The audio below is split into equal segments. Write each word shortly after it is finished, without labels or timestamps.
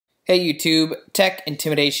Hey YouTube,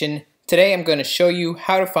 TechIntimidation. Today I'm going to show you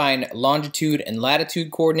how to find longitude and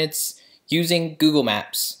latitude coordinates using Google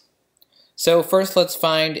Maps. So first let's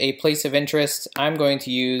find a place of interest. I'm going to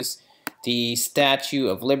use the Statue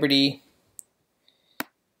of Liberty.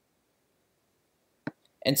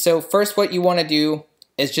 And so first what you want to do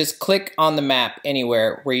is just click on the map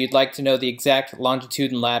anywhere where you'd like to know the exact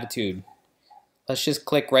longitude and latitude. Let's just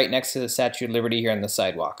click right next to the Statue of Liberty here on the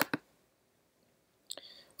sidewalk.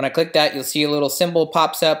 When I click that, you'll see a little symbol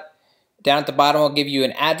pops up. Down at the bottom, I'll give you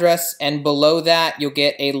an address, and below that, you'll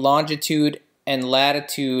get a longitude and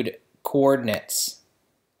latitude coordinates.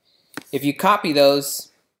 If you copy those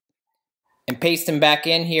and paste them back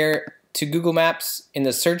in here to Google Maps in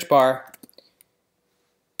the search bar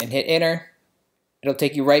and hit enter, it'll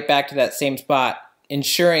take you right back to that same spot,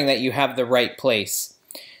 ensuring that you have the right place.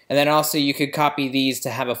 And then also you could copy these to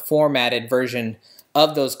have a formatted version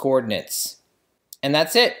of those coordinates. And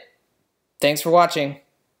that's it. Thanks for watching.